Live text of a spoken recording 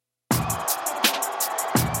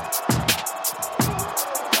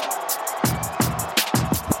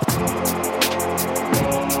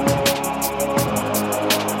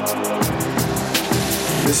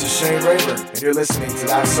Kramer, and you're listening to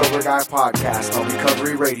That Sober Guy podcast on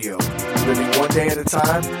Recovery Radio. Living one day at a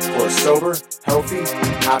time for a sober, healthy,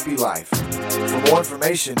 happy life. For more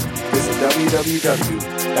information, visit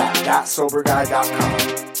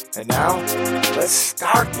www.thatsoberguy.com. And now, let's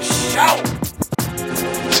start the show.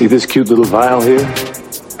 See this cute little vial here?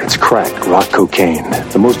 It's crack, rock cocaine,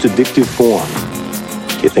 the most addictive form.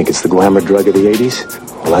 You think it's the glamour drug of the 80s?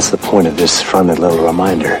 Well, that's the point of this friendly little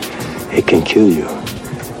reminder. It can kill you.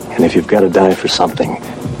 And if you've got to die for something,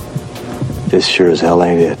 this sure as hell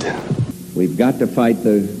ain't it. We've got to fight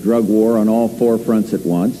the drug war on all four fronts at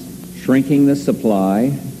once, shrinking the supply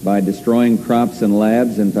by destroying crops and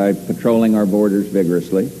labs and by patrolling our borders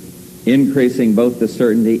vigorously, increasing both the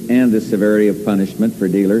certainty and the severity of punishment for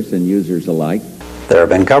dealers and users alike. There have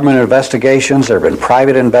been government investigations, there have been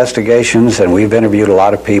private investigations, and we've interviewed a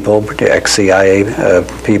lot of people, ex-CIA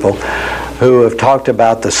people, who have talked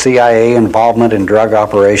about the CIA involvement in drug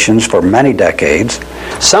operations for many decades.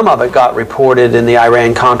 Some of it got reported in the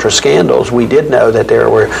Iran-Contra scandals. We did know that there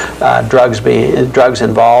were drugs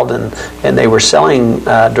involved, and they were selling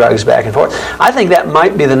drugs back and forth. I think that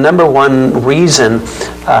might be the number one reason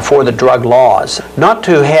for the drug laws. Not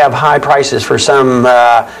to have high prices for some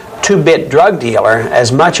two-bit drug dealer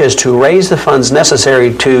as much as to raise the funds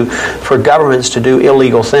necessary for governments to do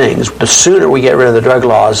illegal things. The sooner we get rid of the drug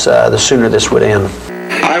laws, the sooner this would end.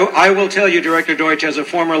 I will tell you, Director Deutsch, as a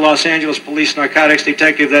former Los Angeles police narcotics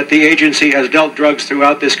detective, that the agency has dealt drugs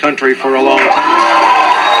throughout this country for a long time.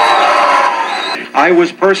 I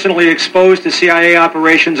was personally exposed to CIA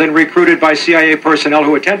operations and recruited by CIA personnel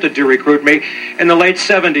who attempted to recruit me in the late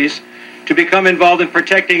 70s to become involved in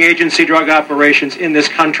protecting agency drug operations in this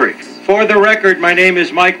country. For the record, my name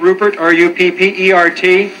is Mike Ruppert,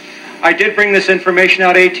 R-U-P-P-E-R-T. I did bring this information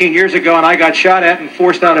out 18 years ago, and I got shot at and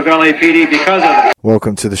forced out of LAPD because of it.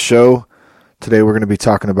 Welcome to the show. Today we're going to be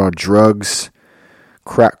talking about drugs,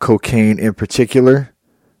 crack cocaine in particular.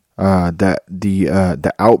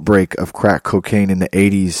 The outbreak of crack cocaine in the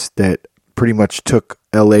 80s that pretty much took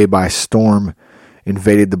LA by storm,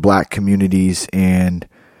 invaded the black communities, and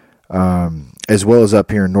as well as up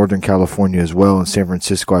here in Northern California as well. In San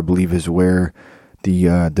Francisco, I believe, is where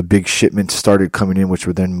the big shipments started coming in, which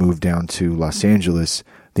were then moved down to Los Angeles.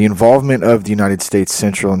 The involvement of the United States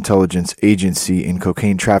Central Intelligence Agency in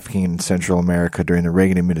cocaine trafficking in Central America during the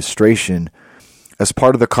Reagan administration as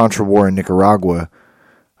part of the Contra War in Nicaragua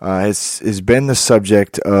has been the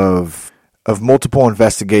subject of multiple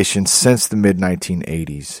investigations since the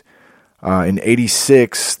mid-1980s. In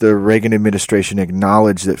 86, the Reagan administration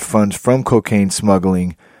acknowledged that funds from cocaine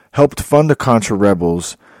smuggling helped fund the Contra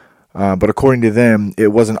rebels, but according to them, it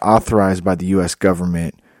wasn't authorized by the U.S.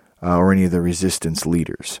 government or any of the resistance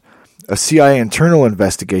leaders. A CIA internal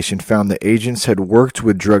investigation found that agents had worked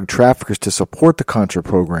with drug traffickers to support the Contra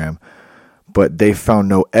program, but they found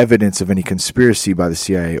no evidence of any conspiracy by the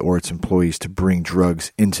CIA or its employees to bring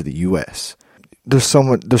drugs into the U.S. There's so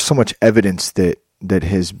much evidence that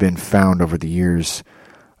has been found over the years.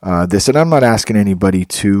 And I'm not asking anybody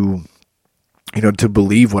to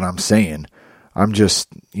believe what I'm saying. I'm just,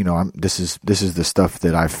 this is the stuff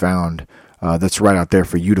that I found that's right out there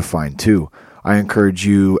for you to find too. I encourage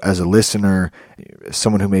you as a listener,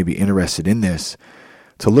 someone who may be interested in this,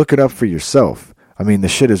 to look it up for yourself. I mean, the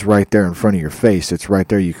shit is right there in front of your face. It's right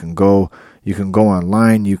there. You can go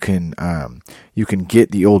online. You can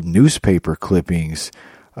get the old newspaper clippings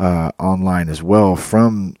online as well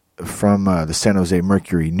from the San Jose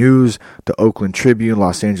Mercury News, the Oakland Tribune,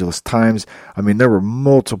 Los Angeles Times. I mean, there were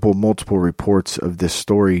multiple reports of this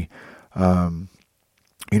story, in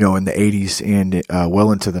the 80s and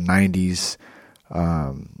well into the 90s,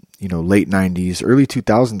 late 90s, early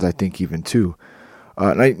 2000s, I think even too.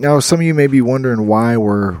 Now, some of you may be wondering why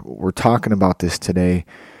we're talking about this today,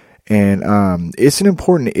 and it's an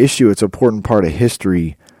important issue. It's an important part of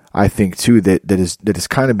history, I think, too, that has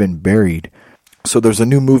kind of been buried. So there's a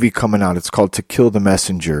new movie coming out. It's called To Kill the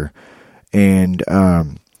Messenger, and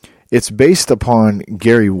it's based upon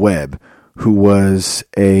Gary Webb, who was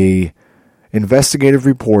a investigative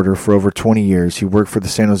reporter for over 20 years. He worked for the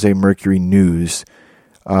San Jose Mercury News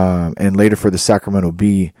and later for the Sacramento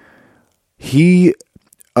Bee. He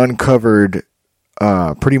uncovered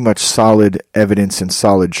pretty much solid evidence and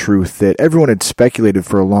solid truth that everyone had speculated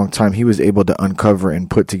for a long time. He was able to uncover and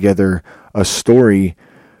put together a story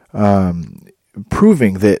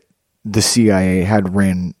proving that the CIA had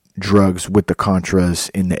ran drugs with the Contras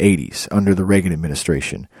in the 80s under the Reagan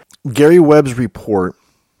administration. Gary Webb's report,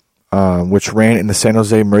 which ran in the San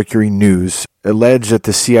Jose Mercury News, alleged that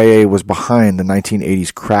the CIA was behind the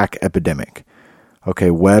 1980s crack epidemic.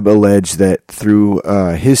 Okay, Webb alleged that through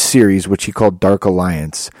his series, which he called Dark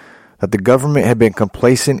Alliance, that the government had been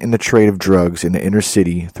complacent in the trade of drugs in the inner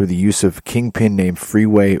city through the use of a kingpin named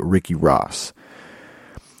Freeway Ricky Ross.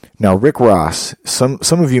 Now, Rick Ross, some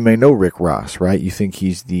of you may know Rick Ross, right? You think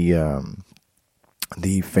he's the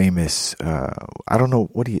famous, I don't know,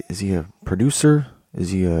 is he a producer?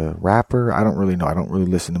 Is he a rapper? I don't really know. I don't really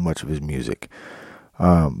listen to much of his music.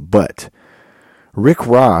 But Rick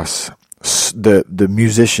Ross, the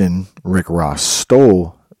musician Rick Ross,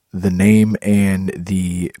 stole the name and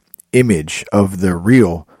the image of the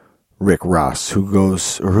real Rick Ross,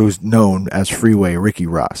 who's known as Freeway Ricky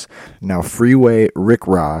Ross. Now, Freeway Rick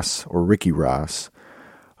Ross, or Ricky Ross,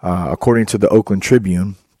 according to the Oakland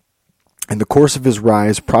Tribune, in the course of his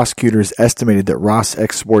rise, prosecutors estimated that Ross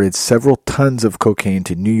exported several tons of cocaine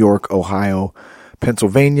to New York, Ohio,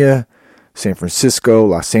 Pennsylvania, San Francisco,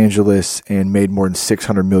 Los Angeles, and made more than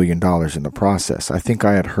 $600 million in the process. I think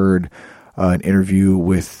I had heard an interview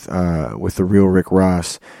with the real Rick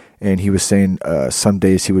Ross, and he was saying some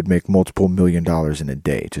days he would make multiple $1 million in a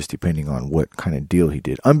day, just depending on what kind of deal he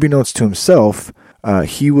did. Unbeknownst to himself,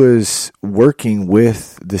 he was working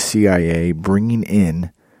with the CIA, bringing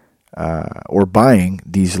in or buying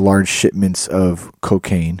these large shipments of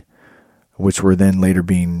cocaine, which were then later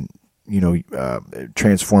being,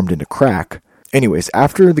 transformed into crack. Anyways,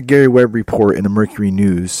 after the Gary Webb report in the Mercury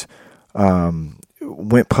News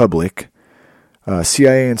went public,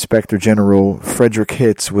 CIA Inspector General Frederick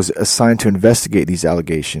Hitz was assigned to investigate these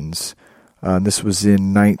allegations. This was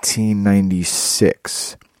in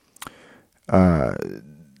 1996.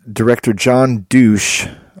 Director John Douche,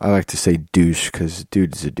 I like to say douche because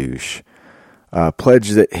dude's a douche,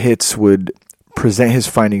 pledged that Hitz would present his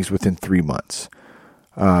findings within 3 months.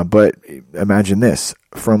 But imagine this,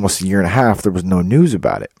 for almost a year and a half, there was no news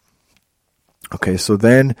about it. Okay, so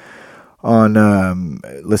then on,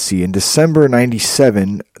 in December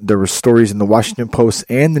 97, there were stories in the Washington Post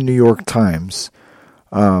and the New York Times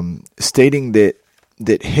stating that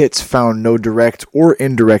Hitz found no direct or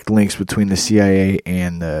indirect links between the CIA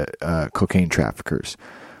and the cocaine traffickers,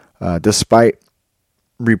 despite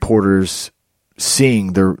reporters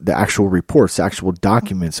seeing the actual reports, the actual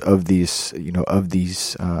documents of these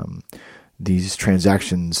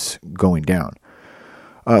transactions going down.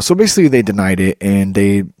 So basically, they denied it, and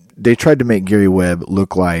they tried to make Gary Webb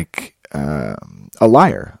look like a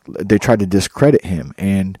liar. They tried to discredit him,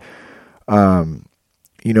 and as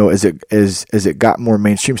it got more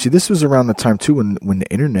mainstream. See, this was around the time too when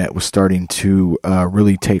the internet was starting to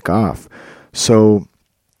really take off. So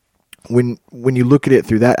when you look at it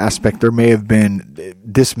through that aspect,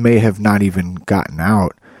 this may have not even gotten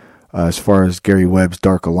out as far as Gary Webb's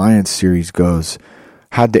Dark Alliance series goes.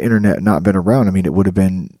 Had the internet not been around, I mean, it would have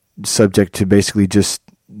been subject to basically just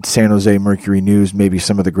San Jose Mercury News, maybe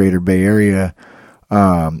some of the greater Bay Area.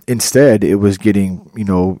 Instead, it was getting,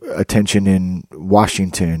 attention in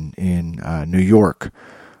Washington, in New York,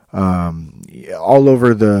 all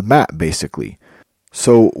over the map, basically.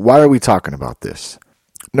 So why are we talking about this?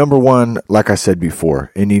 Number one, like I said before,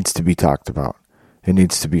 it needs to be talked about. It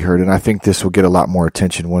needs to be heard. And I think this will get a lot more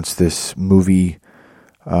attention once this movie,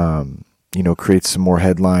 creates some more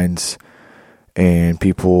headlines and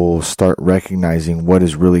people start recognizing what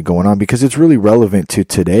is really going on, because it's really relevant to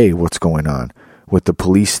today, what's going on with the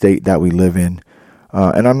police state that we live in.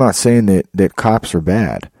 And I'm not saying that cops are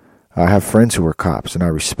bad. I have friends who are cops, and I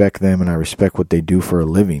respect them, and I respect what they do for a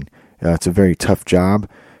living. It's a very tough job,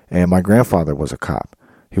 and my grandfather was a cop.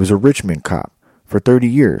 He was a Richmond cop for 30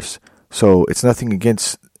 years. So it's nothing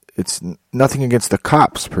against the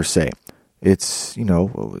cops per se. It's, I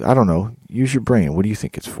don't know, use your brain. What do you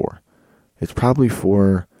think it's for? It's probably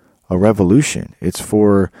for a revolution. It's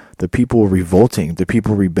for the people revolting, the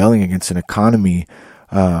people rebelling against an economy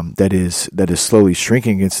that is slowly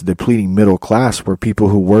shrinking, against the depleting middle class, where people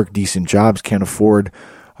who work decent jobs can't afford,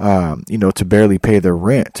 to barely pay their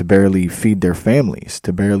rent, to barely feed their families,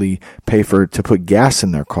 to barely pay to put gas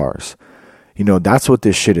in their cars. That's what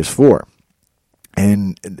this shit is for.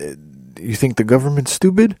 And you think the government's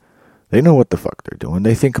stupid? They know what the fuck they're doing.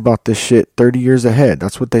 They think about this shit 30 years ahead.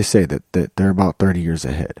 That's what they say, that they're about 30 years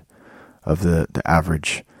ahead of the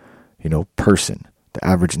average, person, the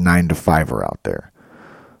average 9-to-5er out there.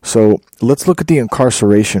 So let's look at the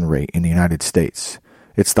incarceration rate in the United States.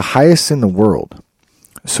 It's the highest in the world.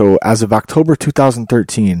 So as of October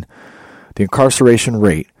 2013, the incarceration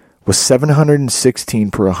rate was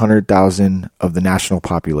 716 per 100,000 of the national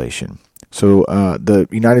population. So the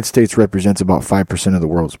United States represents about 5% of the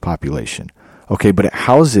world's population. Okay, but it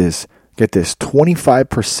houses, get this,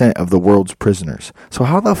 25% of the world's prisoners. So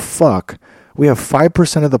how the fuck we have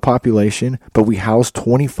 5% of the population, but we house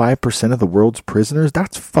 25% of the world's prisoners?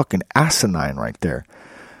 That's fucking asinine right there.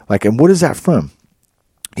 Like, and what is that from?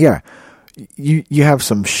 Yeah, you have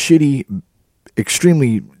some shitty,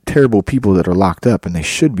 extremely terrible people that are locked up, and they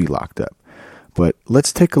should be locked up. But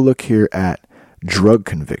let's take a look here at drug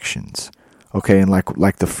convictions. Okay, and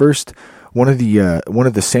like the first one of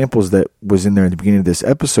the samples that was in there at the beginning of this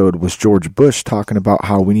episode was George Bush talking about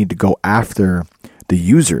how we need to go after the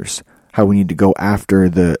users, how we need to go after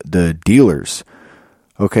the dealers.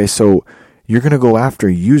 Okay, so you're going to go after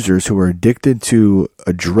users who are addicted to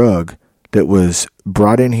a drug that was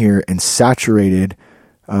brought in here and saturated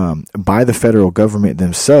by the federal government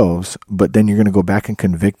themselves, but then you're going to go back and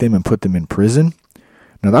convict them and put them in prison.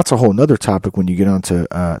 Now, that's a whole nother topic when you get on to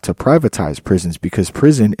privatize prisons, because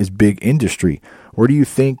prison is big industry. Where do you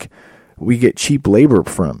think we get cheap labor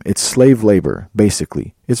from? It's slave labor,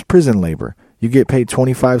 basically. It's prison labor. You get paid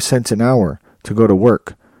 25 cents an hour to go to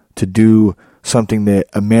work, to do something that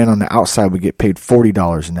a man on the outside would get paid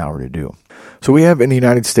 $40 an hour to do. So we have, in the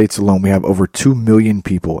United States alone, we have over 2 million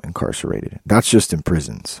people incarcerated. That's just in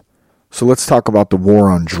prisons. So let's talk about the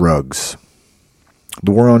war on drugs.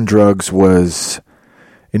 The war on drugs was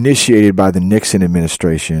initiated by the Nixon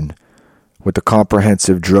administration with the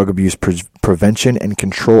Comprehensive Drug Abuse Prevention and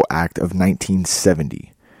Control Act of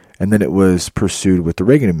 1970. And then it was pursued with the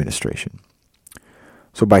Reagan administration.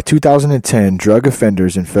 So by 2010, drug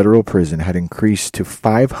offenders in federal prison had increased to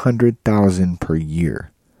 500,000 per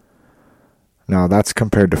year. Now, that's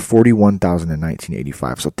compared to 41,000 in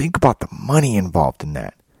 1985. So think about the money involved in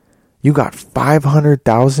that. You got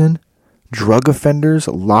 500,000 drug offenders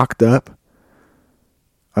locked up.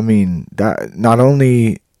 I mean, that not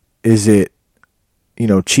only is it,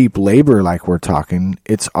 cheap labor like we're talking,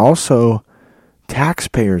 it's also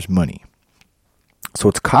taxpayers' money. So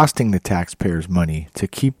it's costing the taxpayers money to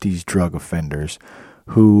keep these drug offenders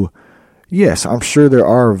who, yes, I'm sure there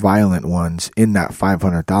are violent ones in that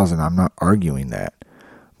 500,000. I'm not arguing that.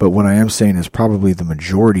 But what I am saying is probably the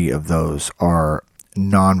majority of those are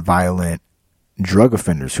non-violent drug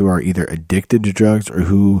offenders who are either addicted to drugs or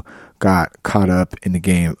who got caught up in the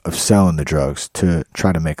game of selling the drugs to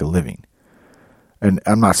try to make a living. And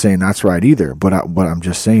I'm not saying that's right either, but what I'm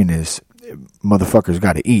just saying is motherfuckers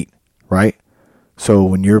got to eat, right? So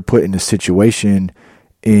when you're put in a situation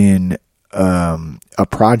in a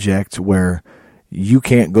project where you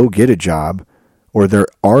can't go get a job or there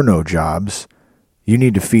are no jobs, you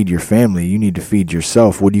need to feed your family, you need to feed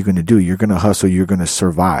yourself. What are you going to do? You're going to hustle, you're going to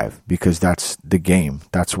survive, because that's the game.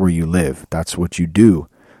 That's where you live. That's what you do.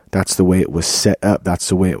 That's the way it was set up. That's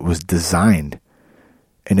the way it was designed.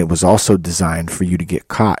 And it was also designed for you to get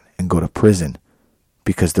caught and go to prison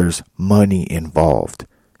because there's money involved.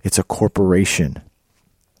 It's a corporation.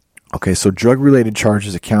 Okay, so drug-related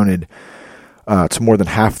charges accounted to more than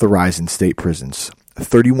half the rise in state prisons.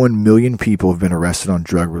 31 million people have been arrested on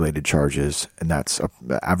drug-related charges, and that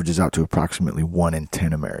averages out to approximately 1 in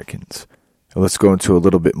 10 Americans. So let's go into a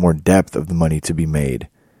little bit more depth of the money to be made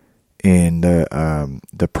in the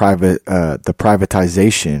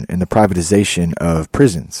privatization of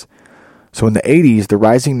prisons. So in the 80s, the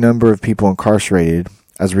rising number of people incarcerated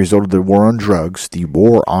as a result of the war on drugs,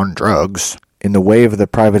 in the wave of the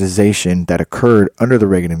privatization that occurred under the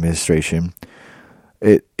Reagan administration,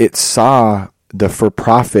 it saw the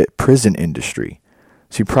for-profit prison industry.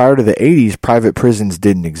 See, prior to the 80s, private prisons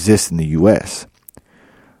didn't exist in the U.S.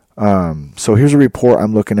 So here's a report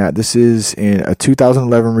I'm looking at. This is in a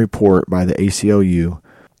 2011 report by the ACLU.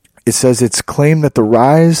 It says it's claimed that the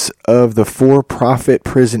rise of the for-profit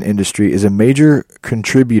prison industry is a major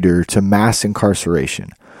contributor to mass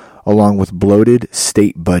incarceration, along with bloated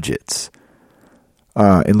state budgets.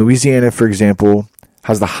 In Louisiana, for example,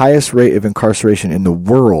 has the highest rate of incarceration in the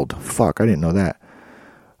world. Fuck, I didn't know that.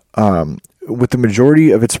 With the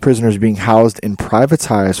majority of its prisoners being housed in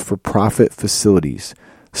privatized for-profit facilities.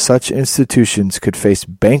 Such institutions could face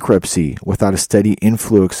bankruptcy without a steady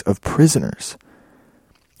influx of prisoners.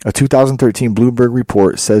 A 2013 Bloomberg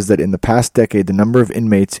report says that in the past decade, the number of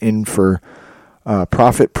inmates in for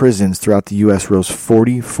profit prisons throughout the U.S. rose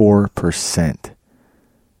 44%.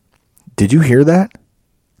 Did you hear that?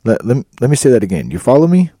 Let me say that again. You follow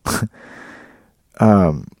me?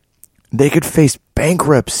 They could face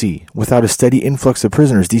bankruptcy without a steady influx of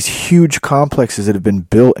prisoners. These huge complexes that have been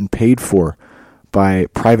built and paid for by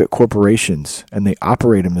private corporations, and they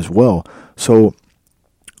operate them as well. So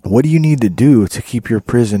what do you need to do to keep your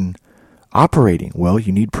prison operating? Well,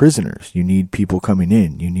 you need prisoners. You need people coming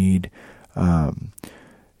in. You need,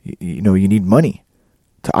 you need money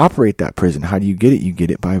to operate that prison. How do you get it? You get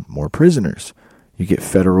it by more prisoners. You get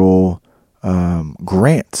federal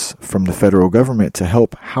grants from the federal government to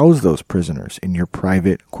help house those prisoners in your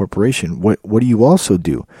private corporation. What do you also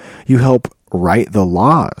do? You help write the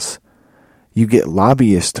laws. You get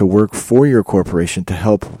lobbyists to work for your corporation to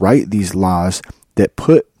help write these laws that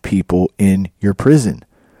put people in your prison.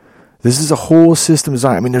 This is a whole system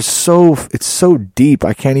design. I mean, it's so deep.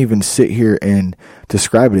 I can't even sit here and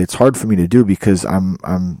describe it. It's hard for me to do because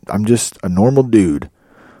I'm just a normal dude.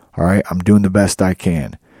 All right. I'm doing the best I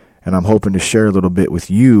can. And I'm hoping to share a little bit with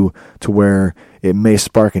you to where it may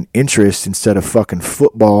spark an interest instead of fucking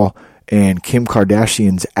football and Kim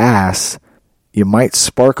Kardashian's ass. You might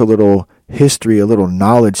spark a little history, a little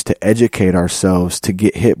knowledge to educate ourselves to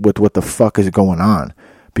get hit with what the fuck is going on,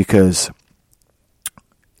 because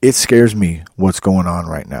it scares me what's going on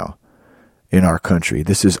right now in our country.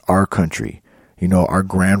 This is our country. You know, our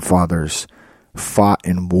grandfathers fought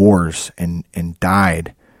in wars and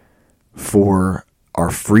died for our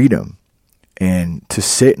freedom. And to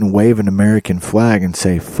sit and wave an American flag and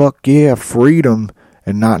say, fuck yeah, freedom,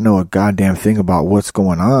 and not know a goddamn thing about what's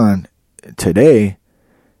going on today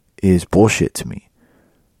is bullshit to me.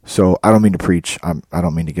 So I don't mean to preach. I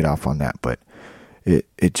don't mean to get off on that, but it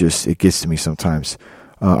gets to me sometimes.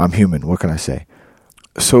 I'm human. What can I say?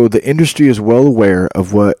 So the industry is well aware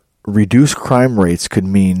of what reduced crime rates could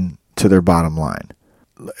mean to their bottom line.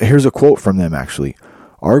 Here's a quote from them, actually.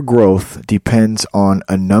 Our growth depends on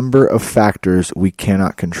a number of factors we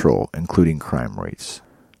cannot control, including crime rates.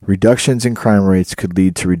 Reductions in crime rates could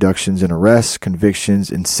lead to reductions in arrests,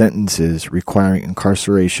 convictions, and sentences requiring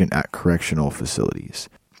incarceration at correctional facilities.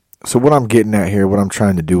 So what I'm getting at here, what I'm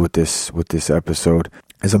trying to do with this episode,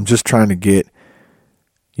 is I'm just trying to get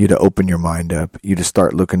you to open your mind up, you to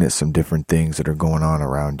start looking at some different things that are going on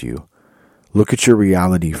around you. Look at your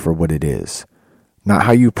reality for what it is. Not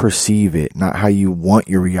how you perceive it, not how you want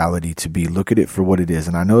your reality to be. Look at it for what it is.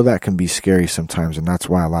 And I know that can be scary sometimes, and that's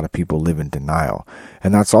why a lot of people live in denial.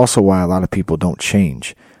 And that's also why a lot of people don't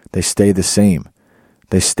change. They stay the same.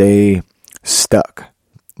 They stay stuck.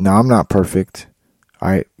 Now, I'm not perfect.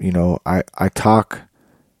 I talk,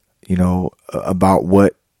 about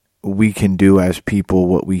what we can do as people,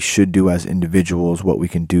 what we should do as individuals, what we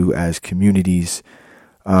can do as communities.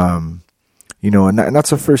 And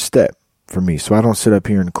that's a first step for me. So I don't sit up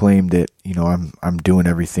here and claim that, I'm doing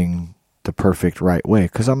everything the perfect right way,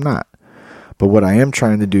 because I'm not. But what I am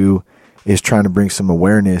trying to do is trying to bring some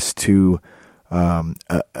awareness to an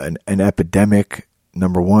epidemic,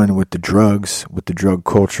 number one, with the drugs, with the drug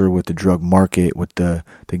culture, with the drug market, with the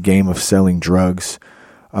game of selling drugs,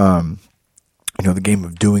 the game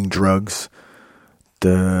of doing drugs,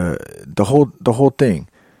 the whole thing.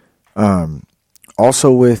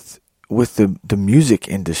 Also with the music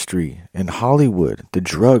industry and Hollywood, the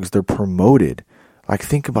drugs, they're promoted. Like,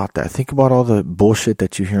 think about that. Think about all the bullshit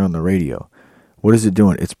that you hear on the radio. What is it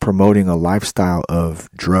doing? It's promoting a lifestyle of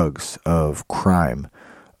drugs, of crime,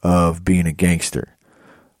 of being a gangster.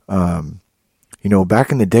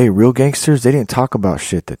 Back in the day, real gangsters, they didn't talk about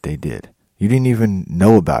shit that they did. You didn't even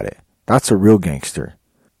know about it. That's a real gangster.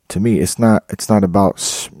 To me, it's not about,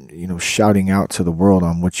 shouting out to the world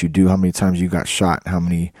on what you do, how many times you got shot, how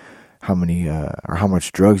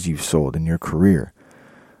much drugs you've sold in your career.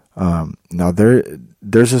 Now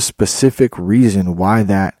there's a specific reason why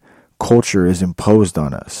that culture is imposed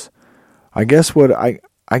on us. I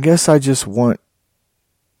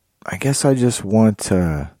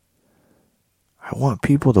want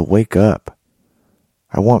people to wake up.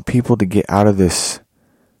 I want people to get out of this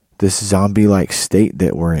zombie-like state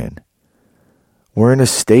that we're in. We're in a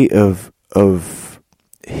state of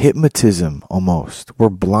hypnotism almost. We're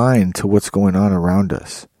blind to what's going on around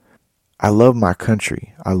us. I love my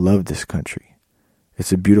country. I love this country.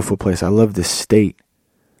 It's a beautiful place. I love this state.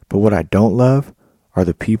 But what I don't love are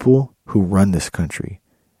the people who run this country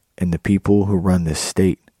and the people who run this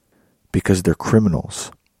state, because they're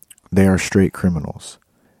criminals. They are straight criminals.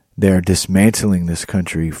 They are dismantling this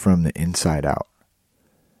country from the inside out.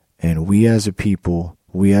 And we as a people,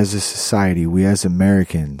 we as a society, we as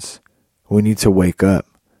Americans, we need to wake up.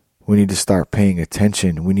 We need to start paying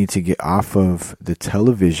attention. We need to get off of the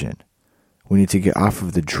television. We need to get off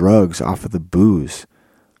of the drugs, off of the booze.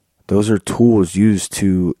 Those are tools used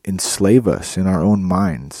to enslave us in our own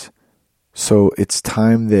minds. So it's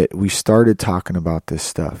time that we started talking about this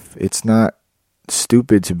stuff. It's not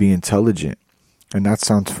stupid to be intelligent. And that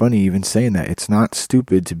sounds funny even saying that. It's not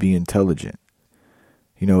stupid to be intelligent.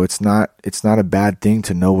 It's not a bad thing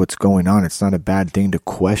to know what's going on. It's not a bad thing to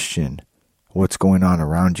question what's going on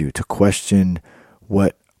around you, to question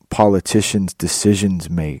what politicians' decisions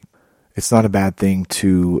make. It's not a bad thing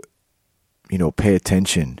to, pay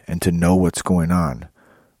attention and to know what's going on.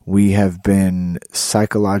 We have been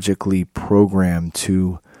psychologically programmed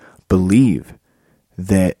to believe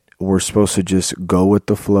that we're supposed to just go with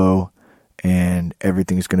the flow and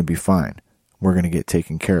everything's going to be fine. We're going to get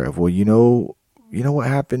taken care of. Well, you know what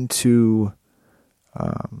happened to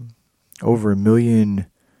over 1 million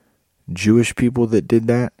Jewish people that did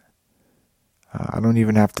that? I don't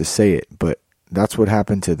even have to say it, but that's what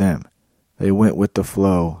happened to them. They went with the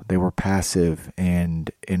flow. They were passive, and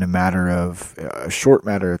in a short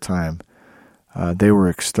matter of time, they were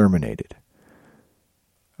exterminated.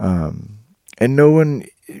 And no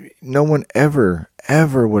one ever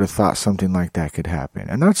would have thought something like that could happen.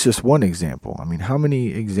 And that's just one example. I mean, how many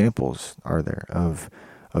examples are there of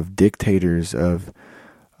dictators, of,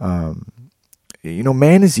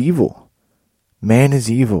 man is evil. Man is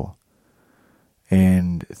evil.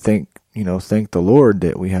 And thank the Lord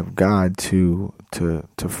that we have God to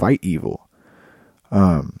fight evil.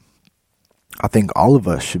 I think all of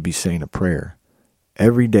us should be saying a prayer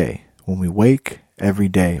every day when we wake, every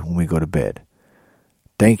day when we go to bed,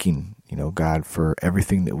 thanking, God for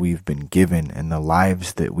everything that we've been given and the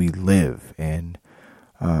lives that we live. And,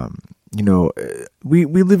 we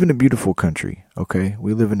live in a beautiful country. Okay.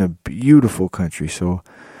 We live in a beautiful country. So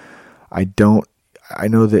I know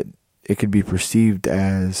that it could be perceived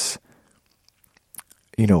as,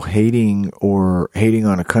 hating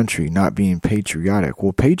on a country, not being patriotic.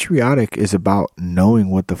 Well, patriotic is about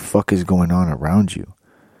knowing what the fuck is going on around you.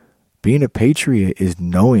 Being a patriot is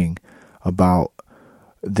knowing about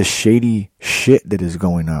the shady shit that is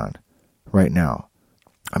going on right now.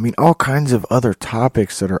 I mean, all kinds of other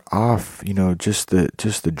topics that are off, just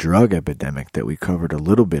the drug epidemic that we covered a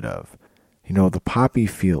little bit of. The poppy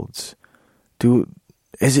fields.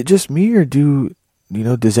 Is it just me, or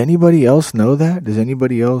does anybody else know that? Does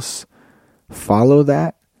anybody else follow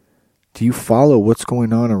that? Do you follow what's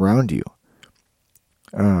going on around you?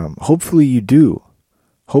 Hopefully you do.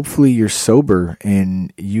 Hopefully you're sober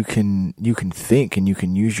and you can think and you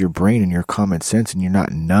can use your brain and your common sense, and you're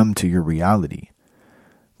not numb to your reality,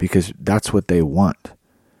 because that's what they want.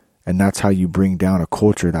 And that's how you bring down a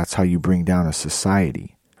culture. That's how you bring down a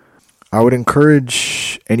society. I would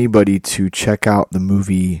encourage anybody to check out the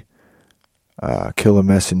movie Kill a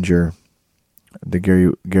Messenger, the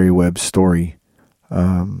Gary Webb story.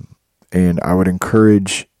 And I would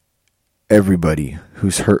encourage everybody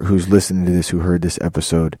who's listening to this, who heard this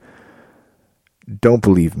episode, don't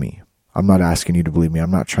believe me. I'm not asking you to believe me.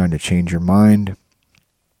 I'm not trying to change your mind.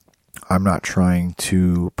 I'm not trying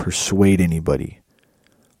to persuade anybody.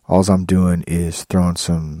 All I'm doing is throwing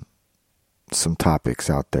some topics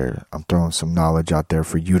out there. I'm throwing some knowledge out there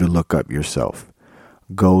for you to look up yourself.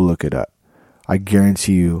 Go look it up. I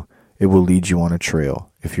guarantee you it will lead you on a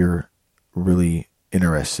trail if you're really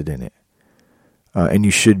interested in it. And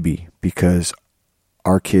you should be, because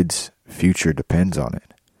our kids' future depends on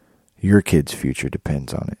it. Your kids' future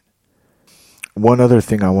depends on it. One other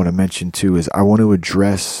thing I want to mention too is I want to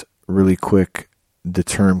address really quick the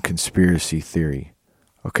term conspiracy theory.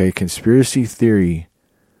 Okay, conspiracy theory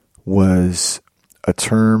was a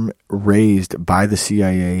term raised by the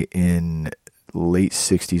CIA in late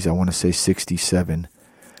 60s, I want to say 67,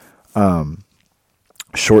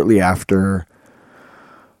 shortly after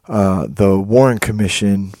the Warren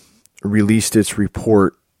Commission released its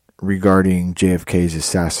report regarding JFK's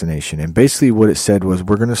assassination. And basically what it said was,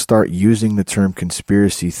 we're going to start using the term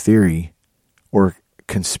conspiracy theory or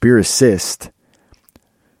conspiracist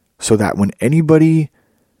so that when anybody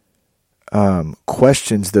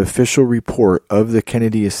questions the official report of the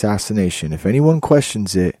Kennedy assassination, if anyone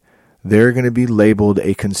questions it, they're going to be labeled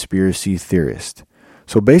a conspiracy theorist.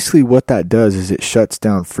 So basically what that does is it shuts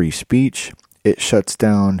down free speech. It shuts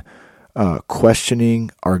down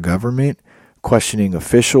questioning our government, questioning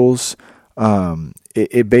officials.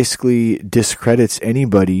 It basically discredits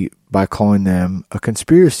anybody by calling them a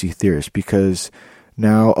conspiracy theorist, because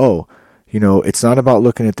now, it's not about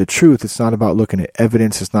looking at the truth. It's not about looking at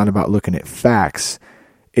evidence. It's not about looking at facts.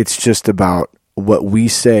 It's just about what we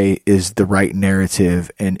say is the right narrative.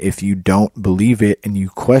 And if you don't believe it and you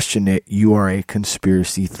question it, you are a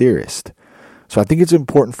conspiracy theorist. So I think it's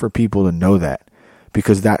important for people to know that,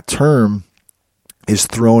 because that term is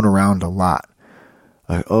thrown around a lot.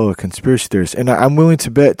 Like, a conspiracy theorist. And I'm willing to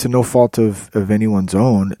bet, to no fault of anyone's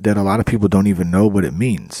own, that a lot of people don't even know what it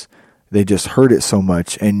means. They just heard it so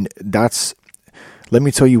much. And let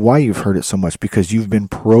me tell you why you've heard it so much, because you've been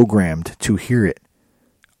programmed to hear it.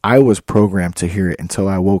 I was programmed to hear it until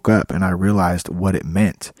I woke up and I realized what it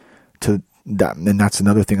meant. And that's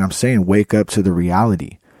another thing I'm saying. Wake up to the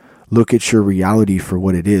reality. Look at your reality for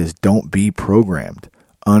what it is. Don't be programmed.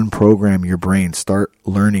 Unprogram your brain. Start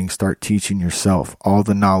learning. Start teaching yourself. All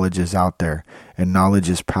the knowledge is out there, and knowledge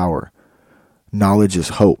is power. Knowledge is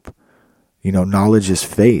hope. Knowledge is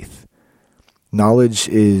faith. Knowledge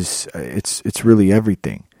is, it's really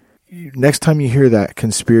everything. Next time you hear that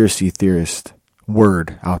conspiracy theorist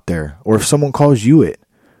word out there, or if someone calls you it,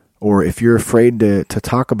 or if you're afraid to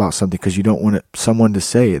talk about something because you don't want someone to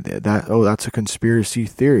say that, oh, that's a conspiracy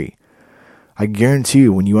theory. I guarantee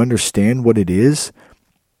you, when you understand what it is,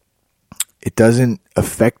 it doesn't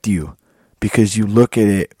affect you because you look at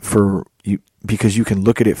it because you can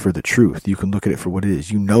look at it for the truth. You can look at it for what it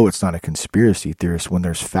is. You know it's not a conspiracy theorist when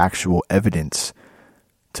there's factual evidence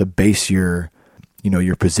to base your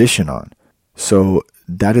position on. So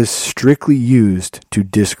that is strictly used to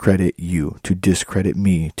discredit you, to discredit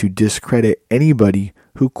me, to discredit anybody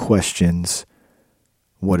who questions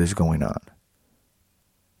what is going on.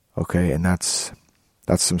 Okay, and that's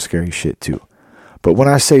some scary shit too. But when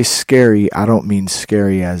I say scary, I don't mean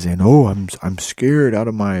scary as in, oh, I'm scared out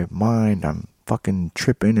of my mind, I'm fucking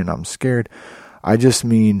tripping and I'm scared. I just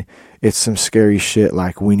mean it's some scary shit,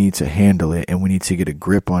 like we need to handle it and we need to get a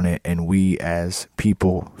grip on it, and we as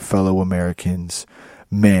people, fellow Americans,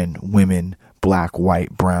 men, women, black,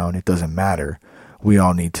 white, brown, it doesn't matter. We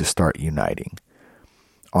all need to start uniting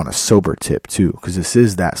on a sober tip too, because this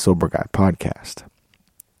is That Sober Guy podcast.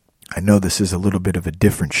 I know this is a little bit of a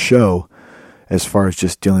different show as far as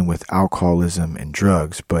just dealing with alcoholism and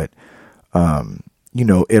drugs, but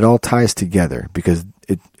it all ties together because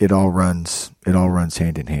it all runs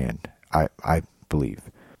hand in hand, I believe.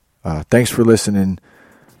 Thanks for listening.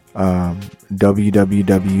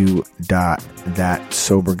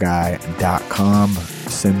 www.thatsoberguy.com.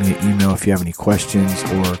 Send me an email if you have any questions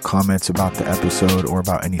or comments about the episode or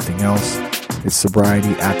about anything else. It's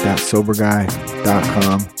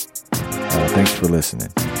sobriety@thatsoberguy.com. Thanks for listening.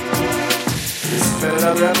 This has been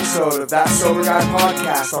another episode of That Sober Guy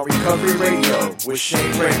podcast on Recovery Radio with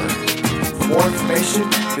Shane Ramer. For more information,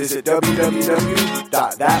 visit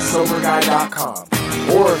www.thatsoberguy.com,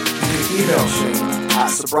 or you can email Shane at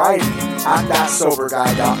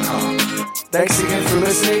sobriety@thatsoberguy.com. Thanks again for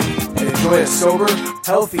listening, and enjoy a sober,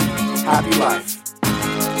 healthy, happy life.